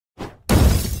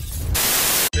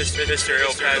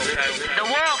Mr.Ill Pezent. The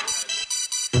world.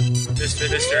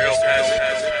 Mr.Ill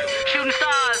Pezent. Shooting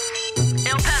stars.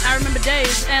 Ill Pezent. I remember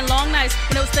days and long nights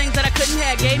when there was things that I couldn't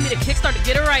have. Gave me the kickstart to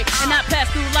get it right and not pass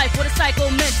through life with a cycle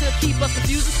meant to keep us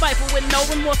confused and spiteful with no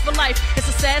remorse for life. It's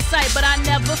a sad sight, but I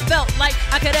never felt like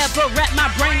I could ever wrap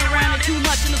my brain around it. Too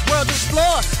much in this world to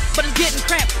explore, but it's getting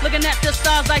cramped. Looking at the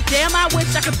stars like, damn, I wish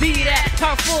I could be that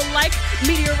powerful like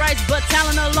meteorites, but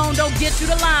talent alone don't get you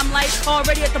the limelight.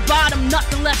 Already at the bottom,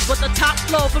 nothing left but the top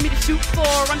floor for me to shoot for.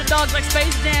 Underdogs like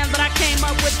Space Jam, but I came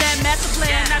up with that master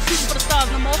plan. Not shooting for the stars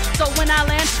no more, so when I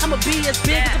land, I'ma be as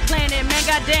big as the planet. Man,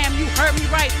 goddamn, you heard me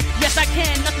right. Yes, I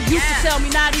can. Nothing you can tell me,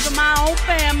 not even my own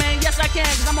fam, man. Yes, I can,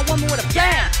 cause I'm a woman with a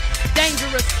plan.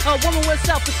 Dangerous, a woman with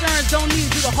self-assurance, don't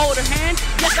need you to hold her hand.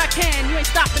 Yes, I can, you ain't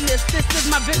stopping this. This is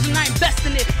my vision, I invest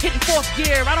in it. Hitting fourth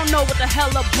gear, I don't know what the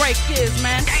hell a break is,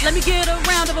 man. Let me get a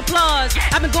round of applause.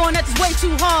 I've been going at this way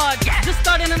too hard. Just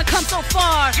starting and I come so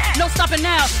far. No stopping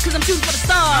now, cause I'm shooting for the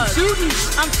stars.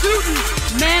 I'm shooting,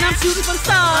 man, I'm shooting for the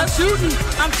stars.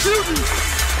 I'm shooting.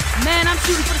 Man, I'm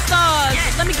shooting for the stars.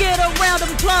 Let me get a round of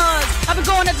applause. I've been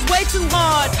going at this way too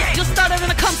hard. Just started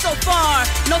and I come so far.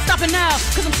 No stopping now,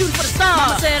 cause I'm shooting for the stars.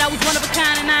 Mama said I was one of a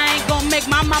kind and I ain't gonna make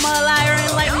my mama a liar.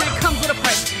 Enlightenment comes with a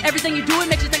price. Everything you do, it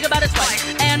makes you think about it twice.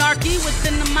 Anarchy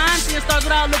within the mind, seeing stars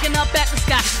without looking up at the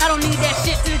sky. I don't need that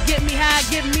shit to get me high.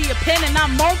 Give me a pen and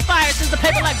I'm on fire. Since the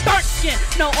paper like burnt skin.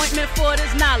 No ointment for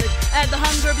this knowledge. Add the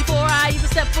hunger before I even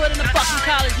step foot in the fucking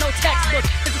college. No textbook.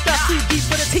 It's the stuff too deep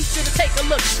for the teacher to take a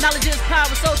look. Knowledge is power,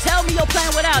 so tell me your plan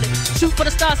without it. Shoot for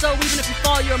the stars, so even if you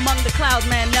fall, you're among the clouds,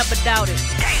 man, never doubt it.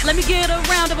 Let me get a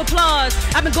round of applause.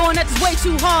 I've been going at this way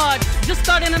too hard. Just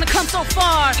starting and I come so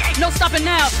far. No stopping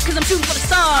now, cause I'm shooting for the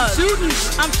stars.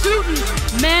 I'm shooting,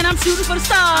 man, I'm shooting for the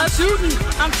stars.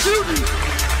 I'm shooting.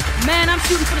 Man, I'm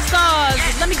shooting for the stars.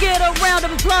 Let me get a round of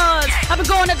applause. I've been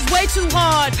going at this way too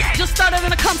hard. Just started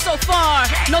and I come so far.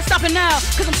 No stopping now,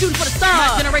 cause I'm shooting for the stars.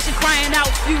 My generation crying out,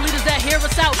 few leaders that hear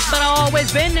us out. But I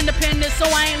always been independent, so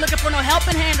I ain't looking for no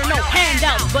helping hand or no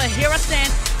handouts. But here I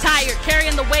stand, tired,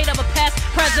 carrying the weight of a past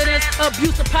president's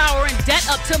abuse of power and debt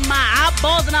up to my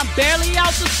eyeballs, and I'm barely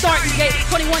out the starting gate.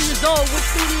 21 years old with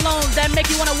student loans that make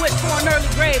you wanna wish for an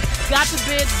early grave. God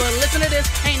forbid, but listen to this,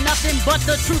 ain't nothing but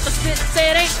the truth. I spit,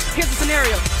 say it ain't. Here's the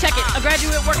scenario, check it. A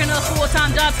graduate working a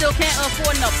full-time job still can't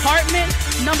afford an apartment.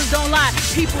 Numbers don't lie,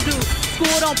 people do.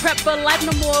 School don't prep for life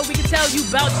no more. We can tell you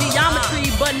about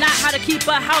geometry, but not how to keep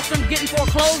a house from getting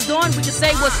foreclosed on. We can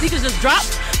say what sneakers just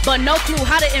dropped, but no clue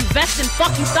how to invest in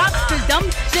fucking stocks. This dumb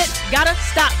shit gotta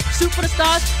stop. Shoot for the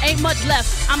stars, ain't much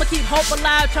left. I'ma keep hope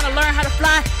alive, trying to learn how to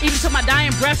fly, even to my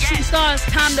dying breath. Shooting stars,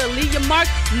 time to leave your mark.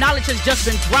 Knowledge has just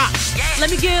been dropped. Let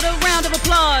me get a round of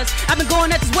applause. I've been going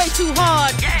at this way too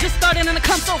hard. Just starting and I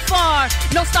come so far.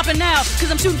 No stopping now, cause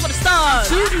I'm shooting for the stars.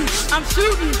 I'm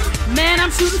shooting, man,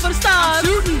 I'm shooting for the stars.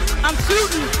 I'm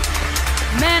shooting.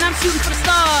 Man, I'm shooting for the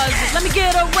stars. Let me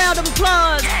get a round of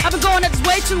applause. I've been going at this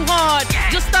way too hard.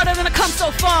 Just started and I come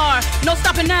so far. No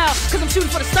stopping now, cause I'm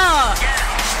shooting for the stars.